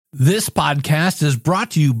This podcast is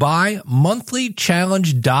brought to you by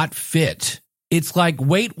monthlychallenge.fit. It's like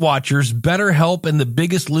Weight Watchers, BetterHelp, and The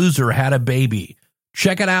Biggest Loser had a baby.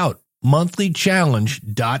 Check it out,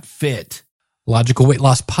 monthlychallenge.fit. Logical Weight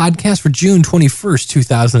Loss Podcast for June 21st,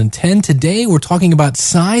 2010. Today we're talking about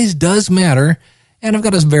size does matter, and I've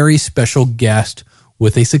got a very special guest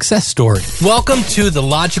with a success story. Welcome to the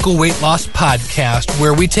Logical Weight Loss Podcast,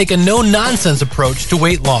 where we take a no-nonsense approach to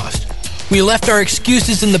weight loss. We left our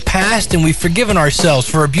excuses in the past, and we've forgiven ourselves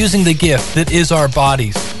for abusing the gift that is our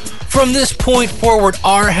bodies. From this point forward,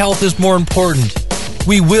 our health is more important.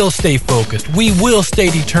 We will stay focused. We will stay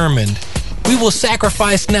determined. We will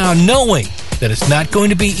sacrifice now, knowing that it's not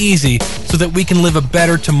going to be easy, so that we can live a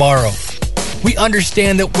better tomorrow. We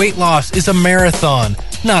understand that weight loss is a marathon,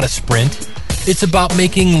 not a sprint. It's about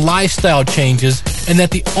making lifestyle changes, and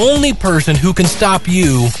that the only person who can stop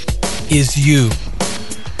you is you.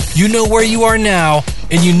 You know where you are now,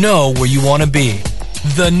 and you know where you want to be.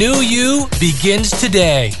 The new you begins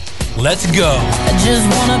today. Let's go. I just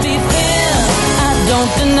want to be thin. I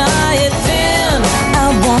don't deny it, thin.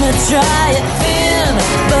 I want to try it, thin.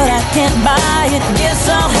 But I can't buy it. Guess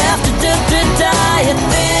I'll have to diet,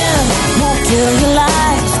 thin. Won't kill your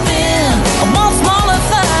life, thin. I want smaller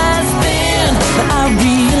thighs, thin. But I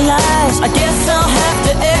realize I guess I'll have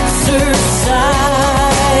to exercise.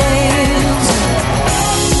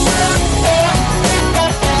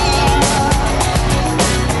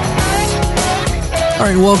 All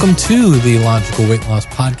right, welcome to the Logical Weight Loss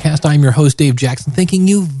Podcast. I'm your host, Dave Jackson, thanking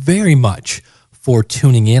you very much for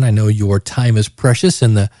tuning in. I know your time is precious,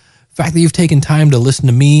 and the fact that you've taken time to listen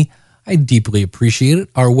to me, I deeply appreciate it.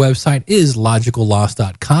 Our website is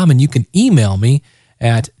logicalloss.com, and you can email me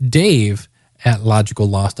at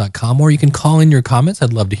dave@logicalloss.com, or you can call in your comments.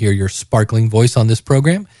 I'd love to hear your sparkling voice on this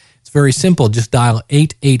program. It's very simple. Just dial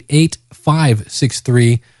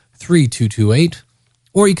 888-563-3228.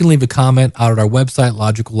 Or you can leave a comment out at our website,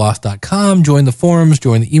 logicalloss.com, join the forums,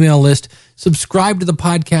 join the email list, subscribe to the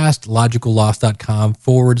podcast,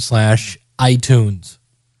 logicalloss.com/iTunes.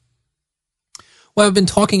 Well, I've been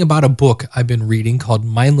talking about a book I've been reading called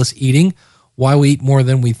Mindless Eating, Why We Eat More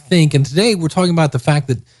Than We Think. And today we're talking about the fact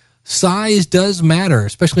that size does matter,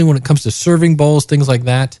 especially when it comes to serving bowls, things like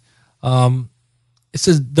that. It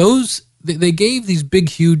says they gave these big,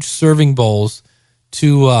 huge serving bowls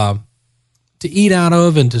to eat out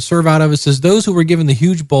of and to serve out of. It says those who were given the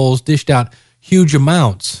huge bowls dished out huge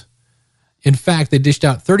amounts. In fact, they dished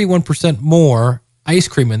out 31% more ice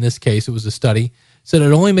cream. In this case, it was a study. Said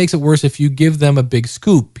it only makes it worse if you give them a big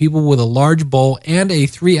scoop. People with a large bowl and a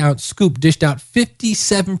 3-ounce scoop dished out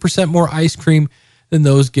 57% more ice cream than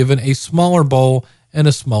those given a smaller bowl and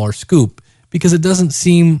a smaller scoop. Because it doesn't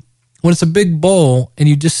seem, when it's a big bowl and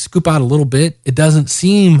you just scoop out a little bit, it doesn't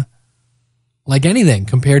seem like anything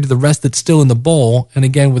compared to the rest that's still in the bowl. And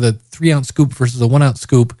again, with a 3-ounce scoop versus a 1-ounce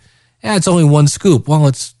scoop, it's only one scoop. Well,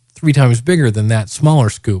 it's 3 times bigger than that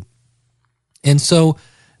smaller scoop. And so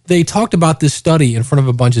they talked about this study in front of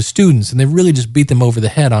a bunch of students, and they really just beat them over the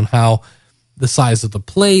head on how the size of the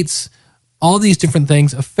plates, all these different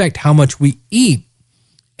things affect how much we eat.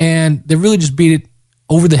 And they really just beat it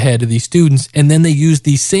over the head of these students. And then they used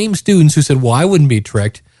these same students who said, well, I wouldn't be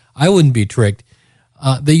tricked.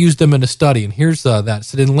 They used them in a study, and here's that. It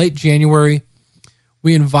said in late January,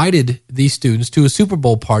 we invited these students to a Super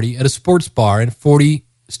Bowl party at a sports bar, and 40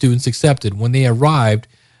 students accepted. When they arrived,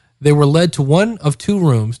 they were led to one of 2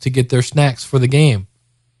 rooms to get their snacks for the game.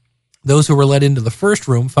 Those who were led into the first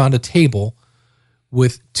room found a table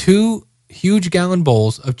with 2 huge gallon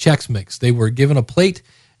bowls of Chex Mix. They were given a plate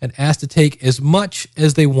and asked to take as much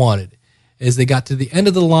as they wanted. As they got to the end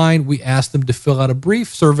of the line, we asked them to fill out a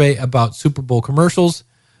brief survey about Super Bowl commercials.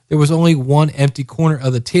 There was only one empty corner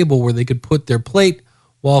of the table where they could put their plate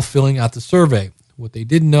while filling out the survey. What they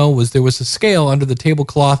didn't know was there was a scale under the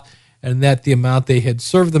tablecloth, and that the amount they had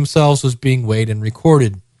served themselves was being weighed and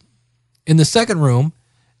recorded. In the second room,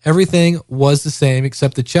 everything was the same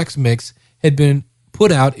except the Chex Mix had been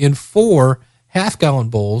put out in 4 half-gallon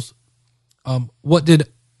bowls. What did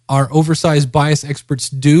our oversized bias experts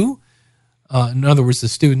do? In other words, the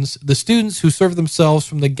students who served themselves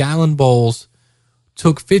from the gallon bowls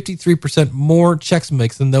took 53% more Chex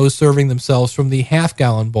Mix than those serving themselves from the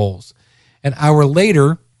half-gallon bowls. An hour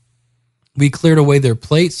later, we cleared away their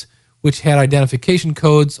plates, which had identification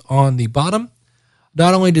codes on the bottom.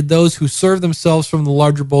 Not only did those who served themselves from the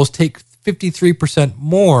larger bowls take 53%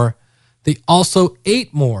 more, they also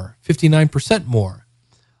ate more, 59% more.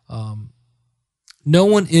 No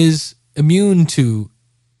one is immune to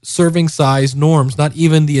serving size norms, not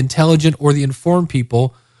even the intelligent or the informed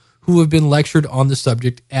people who have been lectured on the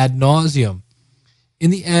subject ad nauseum.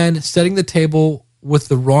 in the end, setting the table with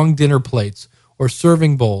the wrong dinner plates or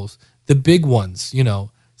serving bowls, the big ones,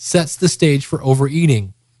 sets the stage for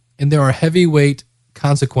overeating. And there are heavyweight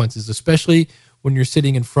consequences, especially when you're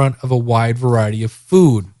sitting in front of a wide variety of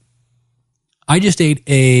food. I just ate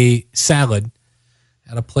a salad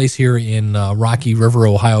at a place here in Rocky River,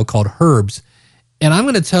 Ohio called Herb's. And I'm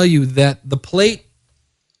going to tell you that the plate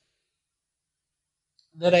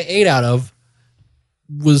that I ate out of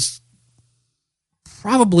was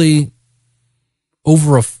probably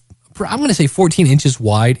over I'm going to say 14 inches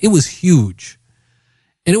wide. It was huge.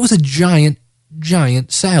 And it was a giant,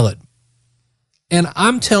 giant salad. And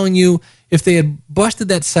I'm telling you, if they had busted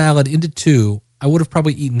that salad into two, I would have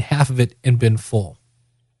probably eaten half of it and been full.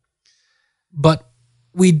 But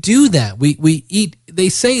we do that. We eat. They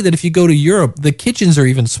say that if you go to Europe, the kitchens are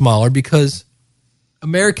even smaller because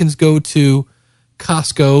Americans go to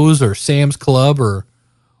Costco's or Sam's Club or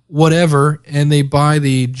whatever, and they buy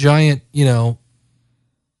the giant,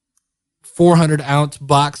 400-ounce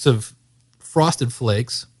box of Frosted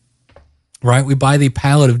Flakes, right? We buy the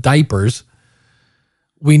pallet of diapers.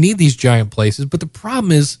 We need these giant places, but the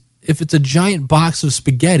problem is if it's a giant box of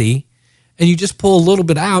spaghetti and you just pull a little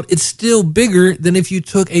bit out, it's still bigger than if you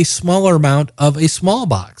took a smaller amount of a small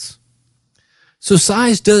box. So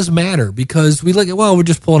size does matter because we look at, we're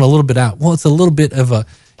just pulling a little bit out. Well, it's a little bit of a,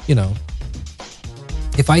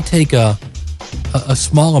 if I take a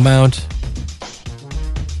small amount,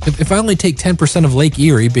 if I only take 10% of Lake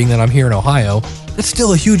Erie, being that I'm here in Ohio, that's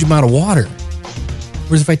still a huge amount of water.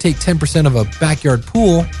 Whereas if I take 10% of a backyard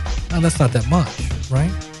pool, that's not that much,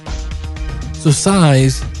 right? So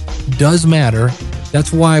size does matter.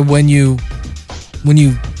 That's why when you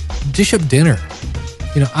dish up dinner,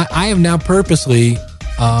 I have now purposely,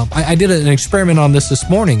 I did an experiment on this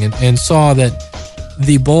morning and saw that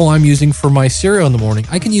the bowl I'm using for my cereal in the morning,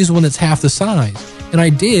 I can use one that's half the size. And I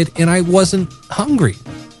did, and I wasn't hungry.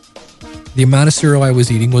 The amount of cereal I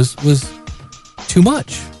was eating was too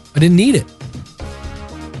much. I didn't need it.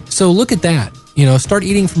 So look at that. Start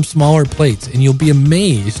eating from smaller plates, and you'll be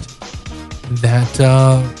amazed that,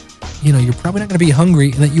 you're probably not going to be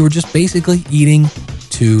hungry and that you were just basically eating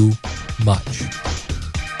too much.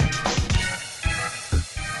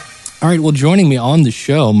 All right, well, joining me on the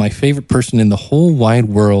show, my favorite person in the whole wide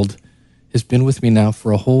world has been with me now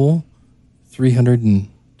for a whole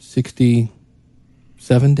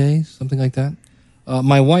 367 days, something like that.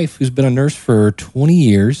 My wife, who's been a nurse for 20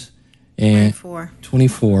 years. And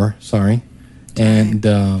 24, sorry. And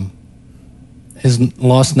has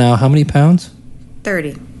lost now how many pounds?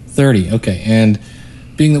 30. 30, okay. And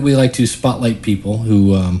being that we like to spotlight people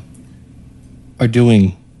who are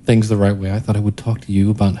doing things the right way, I thought I would talk to you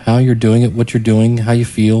about how you're doing it, what you're doing, how you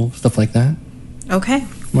feel, stuff like that. Okay.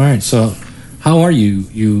 All right. So, how are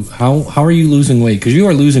you? How are you losing weight? Because you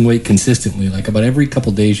are losing weight consistently. Like about every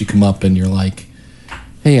couple days, you come up and you're like,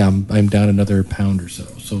 "Hey, I'm down another pound or so."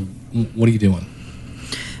 So, what are you doing?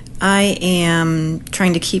 I am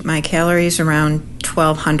trying to keep my calories around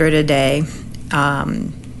 1,200 a day,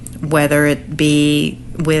 whether it be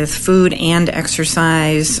with food and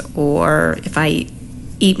exercise, or if I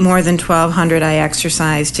eat more than 1,200, I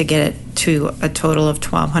exercise to get it to a total of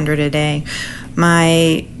 1,200 a day.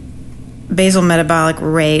 My basal metabolic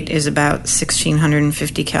rate is about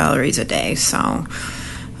 1,650 calories a day, so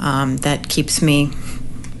that keeps me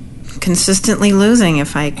consistently losing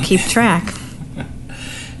if I keep track.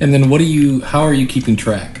 And then how are you keeping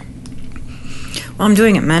track? Well, I'm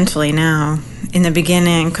doing it mentally now. In the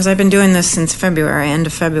beginning, because I've been doing this since February, end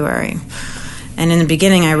of February. And in the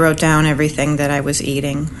beginning, I wrote down everything that I was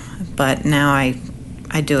eating, but now I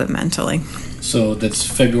do it mentally. So that's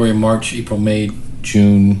February, March, April, May,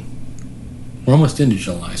 June. We're almost into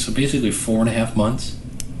July, so basically 4.5 months?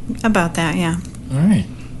 About that, yeah. All right.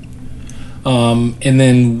 And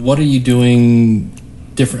then what are you doing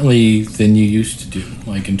differently than you used to do,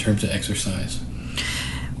 like in terms of exercise?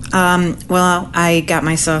 Well, I got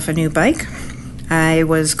myself a new bike. I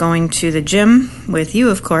was going to the gym with you,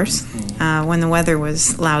 of course, when the weather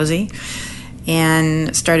was lousy,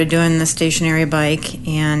 and started doing the stationary bike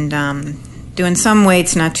and doing some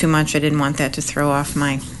weights, not too much. I didn't want that to throw off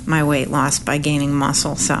my weight loss by gaining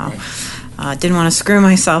muscle, so didn't want to screw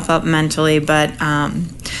myself up mentally. But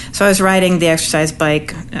so I was riding the exercise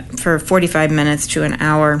bike for 45 minutes to an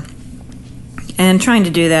hour, and trying to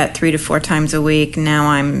do that 3 to 4 times a week. Now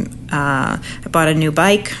I bought a new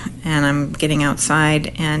bike, and I'm getting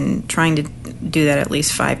outside and trying to do that at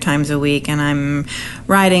least 5 times a week, and I'm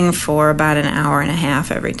riding for about an hour and a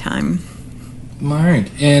half every time. All right.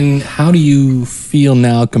 And how do you feel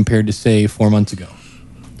now compared to, say, 4 months ago?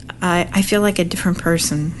 I feel like a different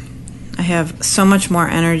person. I have so much more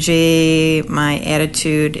energy. My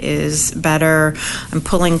attitude is better. I'm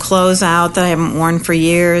pulling clothes out that I haven't worn for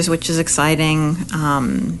years, which is exciting.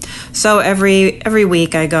 So every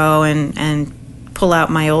week I go and pull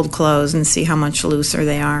out my old clothes and see how much looser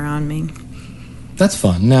they are on me. That's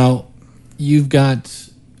fun. Now, you've got,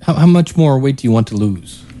 how much more weight do you want to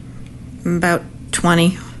lose? About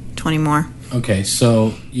 20 more. Okay,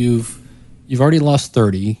 so you've already lost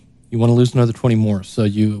 30. You want to lose another 20 more. So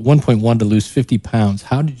you, at one point, wanted to lose 50 pounds.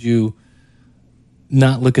 How did you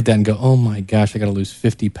not look at that and go, oh my gosh, I got to lose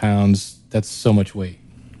 50 pounds. That's so much weight.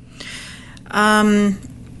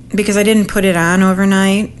 Because I didn't put it on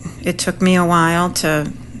overnight. It took me a while to,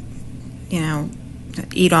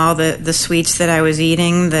 eat all the sweets that I was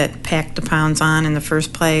eating that packed the pounds on in the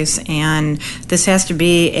first place. And this has to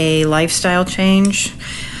be a lifestyle change.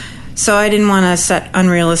 So I didn't want to set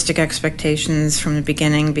unrealistic expectations from the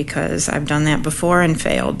beginning because I've done that before and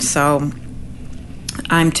failed. So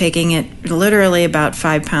I'm taking it literally about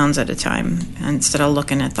 5 pounds at a time instead of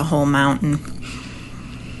looking at the whole mountain.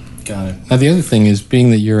 Got it. Now, the other thing is, being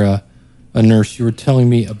that you're a nurse, you were telling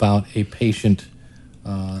me about a patient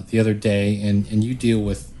the other day, and you deal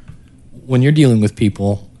with, when you're dealing with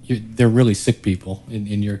people, they're really sick people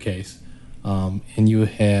in your case, and you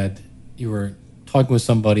were talking with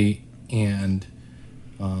somebody, and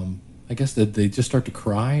I guess did they just start to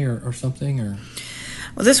cry or something, or?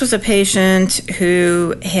 Well, this was a patient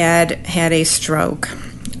who had a stroke.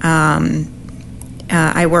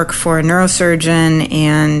 I work for a neurosurgeon,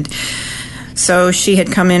 and so she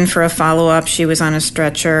had come in for a follow-up. She was on a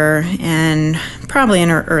stretcher and probably in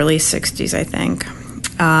her early 60s, I think.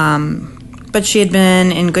 But she had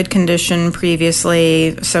been in good condition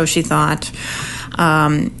previously, so she thought.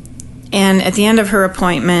 And at the end of her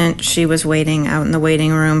appointment, she was waiting out in the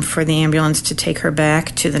waiting room for the ambulance to take her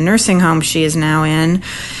back to the nursing home she is now in.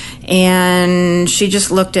 And she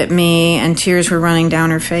just looked at me, and tears were running down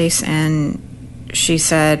her face, and she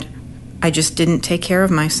said, I just didn't take care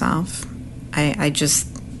of myself. I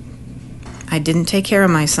didn't take care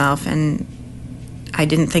of myself, and I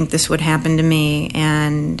didn't think this would happen to me,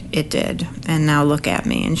 and it did. And now look at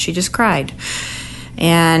me. And she just cried.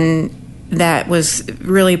 And that was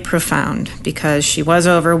really profound because she was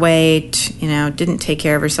overweight, didn't take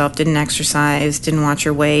care of herself, didn't exercise, didn't watch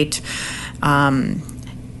her weight, and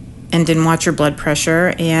didn't watch her blood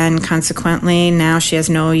pressure, and consequently now she has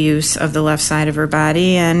no use of the left side of her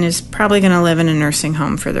body and is probably going to live in a nursing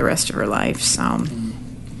home for the rest of her life. So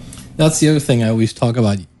that's the other thing I always talk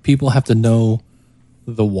about. People have to know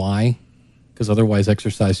the why, because otherwise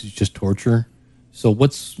exercise is just torture. So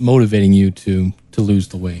what's motivating you to lose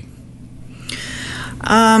the weight?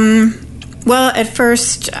 Well, at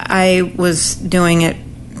first I was doing it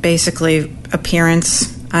basically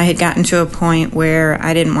appearance. I had gotten to a point where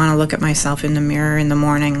I didn't want to look at myself in the mirror in the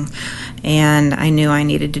morning, and I knew I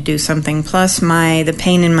needed to do something. Plus, the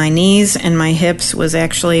pain in my knees and my hips was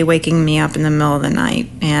actually waking me up in the middle of the night.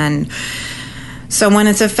 And so when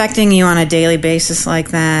it's affecting you on a daily basis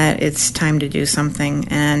like that, it's time to do something.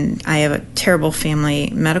 And I have a terrible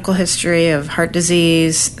family medical history of heart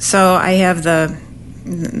disease, so I have the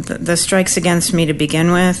strikes against me to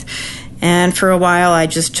begin with. And for a while, I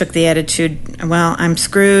just took the attitude, well, I'm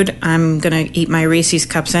screwed. I'm going to eat my Reese's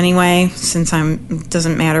Cups anyway, since it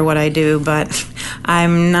doesn't matter what I do. But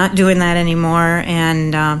I'm not doing that anymore,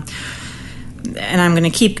 and I'm going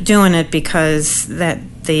to keep doing it because that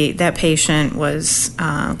patient was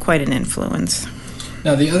quite an influence.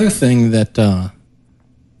 Now, the other thing that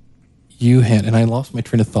you had, and I lost my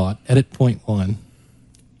train of thought, edit point 1.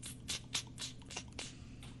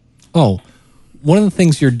 Oh, one of the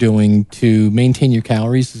things you're doing to maintain your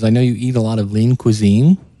calories is, I know you eat a lot of lean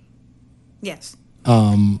cuisine. Yes.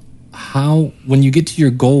 When you get to your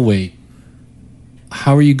goal weight,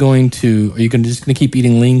 how are you going to, are you just going to keep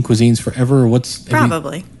eating lean cuisines forever, or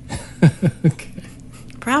Probably. Okay.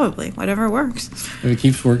 Probably, whatever works. If it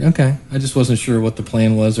keeps working, okay. I just wasn't sure what the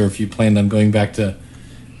plan was, or if you planned on going back to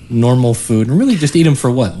normal food and really just eat them for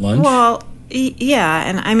what, lunch? Well, yeah,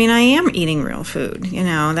 and I am eating real food.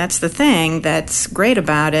 That's the thing that's great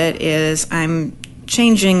about it, is I'm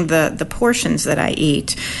changing the portions that I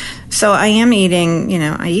eat. So I am eating,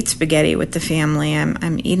 I eat spaghetti with the family.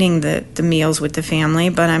 I'm eating the meals with the family,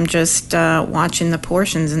 but I'm just watching the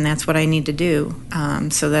portions, and that's what I need to do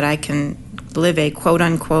so that I can live a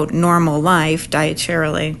quote-unquote normal life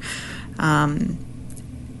dietarily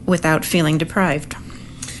without feeling deprived.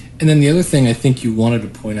 And then the other thing I think you wanted to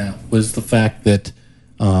point out was the fact that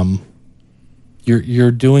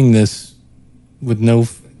you're doing this with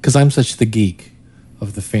because I'm such the geek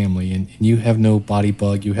of the family, and you have no body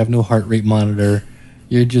bug, you have no heart rate monitor,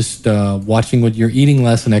 You're just watching what you're eating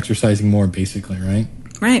less and exercising more, basically, right?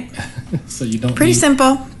 Right. So you don't. Pretty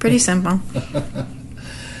simple. Pretty simple.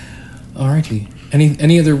 All righty.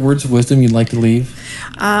 Any other words of wisdom you'd like to leave?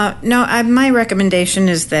 No, my recommendation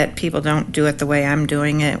is that people don't do it the way I'm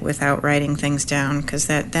doing it without writing things down, because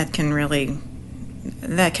that can really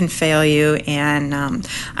fail you. And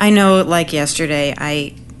I know, like yesterday,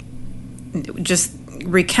 I just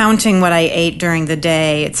recounting what I ate during the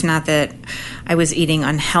day. It's not that I was eating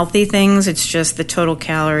unhealthy things. It's just the total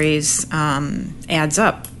calories adds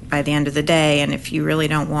up by the end of the day. And if you really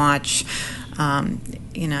don't watch,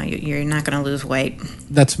 you're not going to lose weight.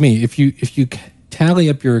 That's me. If you tally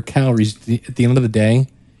up your calories at the end of the day,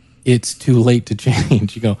 it's too late to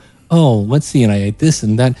change. You go, oh, let's see, and I ate this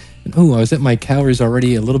and that, and I was at my calories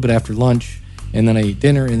already a little bit after lunch, and then I ate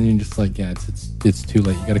dinner, and you're just like, yeah, it's too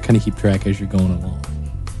late. You got to kind of keep track as you're going along.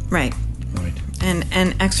 Right. Right.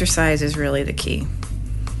 And exercise is really the key,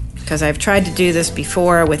 because I've tried to do this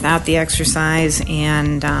before without the exercise,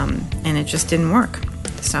 and it just didn't work.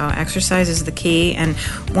 So exercise is the key, and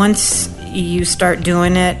once you start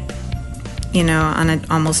doing it, on an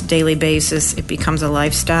almost daily basis, it becomes a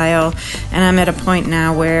lifestyle. And I'm at a point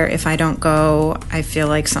now where if I don't go, I feel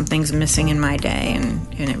like something's missing in my day,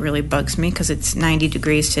 and it really bugs me because it's 90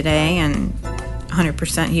 degrees today and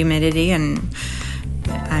 100% humidity, and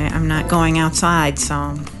I'm not going outside. So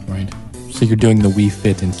right. So you're doing the Wii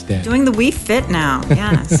Fit instead. Doing the Wii Fit now,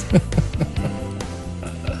 yes.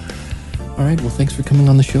 All right. Well, thanks for coming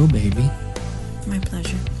on the show, baby. My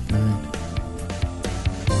pleasure. All right.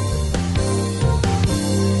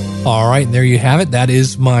 All right, and there you have it. That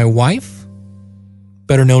is my wife,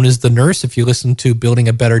 better known as the nurse. If you listen to Building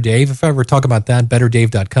a Better Dave, if I ever talk about that,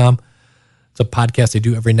 betterdave.com. It's a podcast I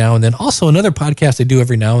do every now and then. Also, another podcast I do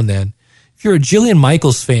every now and then. If you're a Jillian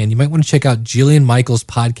Michaels fan, you might want to check out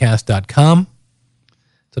JillianMichaelsPodcast.com.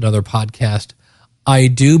 It's another podcast I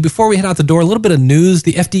do. Before we head out the door, a little bit of news.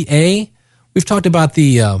 The FDA, we've talked about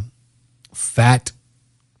the fat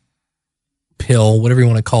pill, whatever you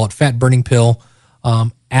want to call it, fat burning pill.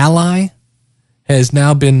 Ally has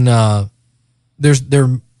now been, the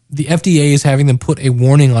FDA is having them put a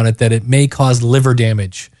warning on it that it may cause liver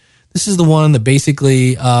damage. This is the one that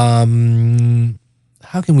basically, how can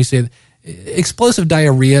we say that? Explosive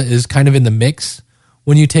diarrhea is kind of in the mix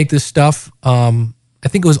when you take this stuff. I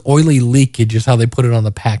think it was oily leakage is how they put it on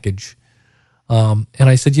the package. And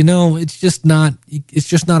I said, it's just not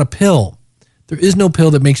a pill. There is no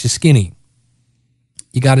pill that makes you skinny.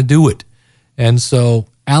 You got to do it. And so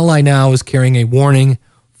Ally now is carrying a warning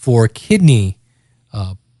for kidney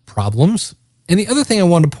problems. And the other thing I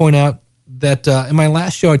wanted to point out that in my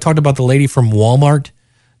last show, I talked about the lady from Walmart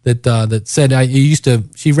that said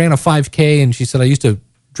she ran a 5K, and she said, I used to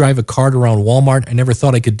drive a cart around Walmart. I never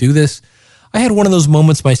thought I could do this. I had one of those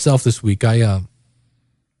moments myself this week. I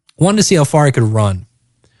wanted to see how far I could run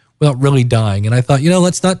without really dying. And I thought,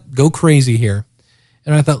 let's not go crazy here.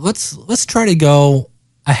 And I thought, let's try to go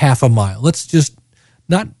a half a mile. Let's just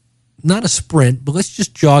not a sprint, but let's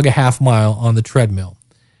just jog a half mile on the treadmill.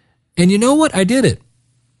 And you know what? I did it.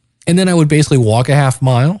 And then I would basically walk a half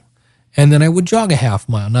mile, and then I would jog a half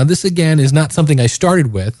mile. Now, this again is not something I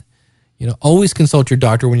started with. Always consult your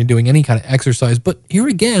doctor when you're doing any kind of exercise. But here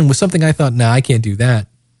again was something I thought, I can't do that.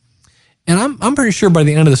 And I'm pretty sure by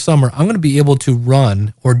the end of the summer, I'm going to be able to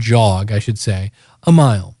run, or jog, I should say, a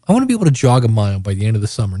mile. I want to be able to jog a mile by the end of the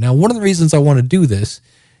summer. Now, one of the reasons I want to do this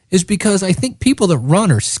is because I think people that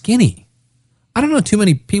run are skinny. I don't know too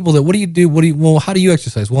many people that, what do you do? How do you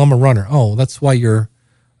exercise? Well, I'm a runner. Oh, that's why you're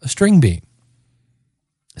a string bean.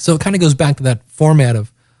 So it kind of goes back to that format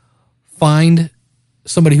of find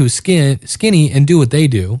somebody who's skinny and do what they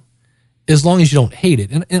do, as long as you don't hate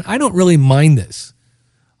it. And I don't really mind this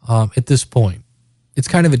at this point. It's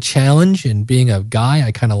kind of a challenge, and being a guy,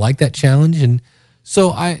 I kind of like that challenge. And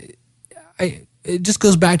so it just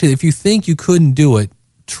goes back to, if you think you couldn't do it,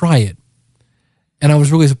 try it. And I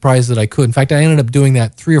was really surprised that I could. In fact, I ended up doing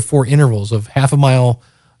that 3 or 4 intervals of half a mile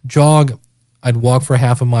jog. I'd walk for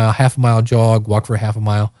half a mile jog, walk for half a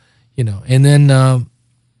mile, And then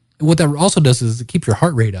what that also does is it keeps your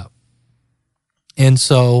heart rate up. And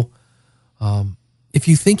so if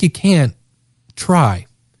you think you can't, try,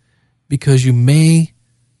 because you may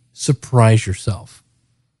surprise yourself.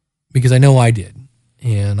 Because I know I did.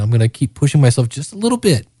 And I'm going to keep pushing myself just a little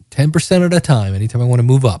bit, 10% at a time, anytime I want to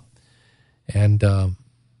move up. And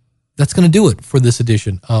that's going to do it for this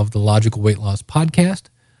edition of the Logical Weight Loss Podcast.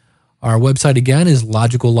 Our website, again, is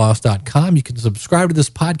logicalloss.com. You can subscribe to this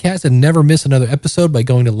podcast and never miss another episode by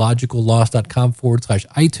going to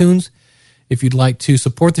logicalloss.com/iTunes. If you'd like to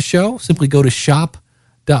support the show, simply go to shop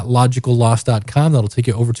shop.logicalloss.com. That'll take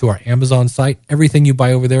you over to our Amazon site. Everything you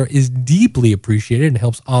buy over there is deeply appreciated and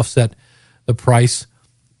helps offset the price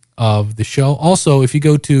of the show. Also, if you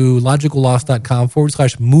go to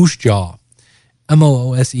logicalloss.com/moosejaw,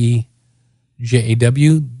 MOOSEJAW,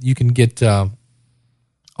 you can get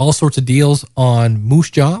all sorts of deals on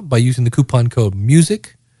Moosejaw by using the coupon code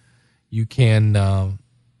MUSIC. You can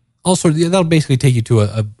that'll basically take you to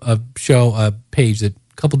a page that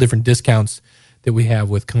a couple different discounts that we have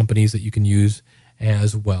with companies that you can use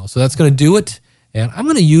as well. So that's going to do it. And I'm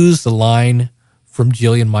going to use the line from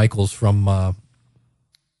Jillian Michaels from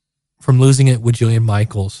Losing It with Jillian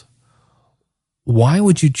Michaels. Why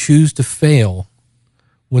would you choose to fail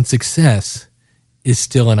when success is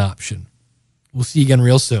still an option? We'll see you again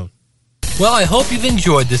real soon. Well, I hope you've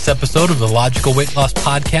enjoyed this episode of the Logical Weight Loss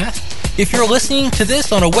Podcast. If you're listening to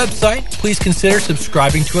this on a website, please consider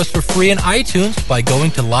subscribing to us for free in iTunes by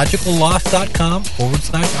going to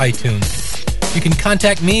logicalloss.com/iTunes. You can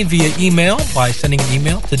contact me via email by sending an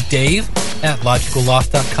email to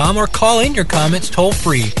dave@logicalloss.com or call in your comments toll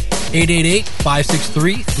free,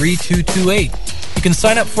 888-563-3228. You can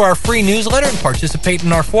sign up for our free newsletter and participate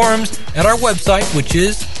in our forums at our website, which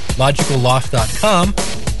is logicalloss.com.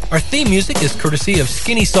 Our theme music is courtesy of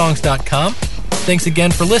skinnysongs.com. Thanks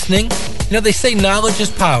again for listening. You know, they say knowledge is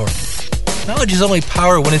power. Knowledge is only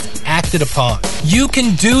power when it's acted upon. You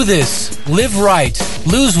can do this. Live right.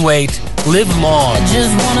 Lose weight. Live long. I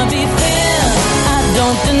just wanna be thin. I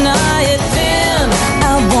don't deny it. Thin.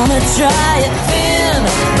 I wanna try it. Thin.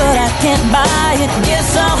 But I can't buy it.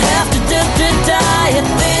 Guess I'll have to diet.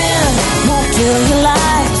 Thin. Won't kill your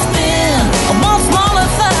life. Thin. I want smaller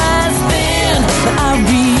thighs. Thin. But I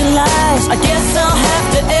realize I guess I'll have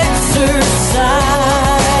to exercise.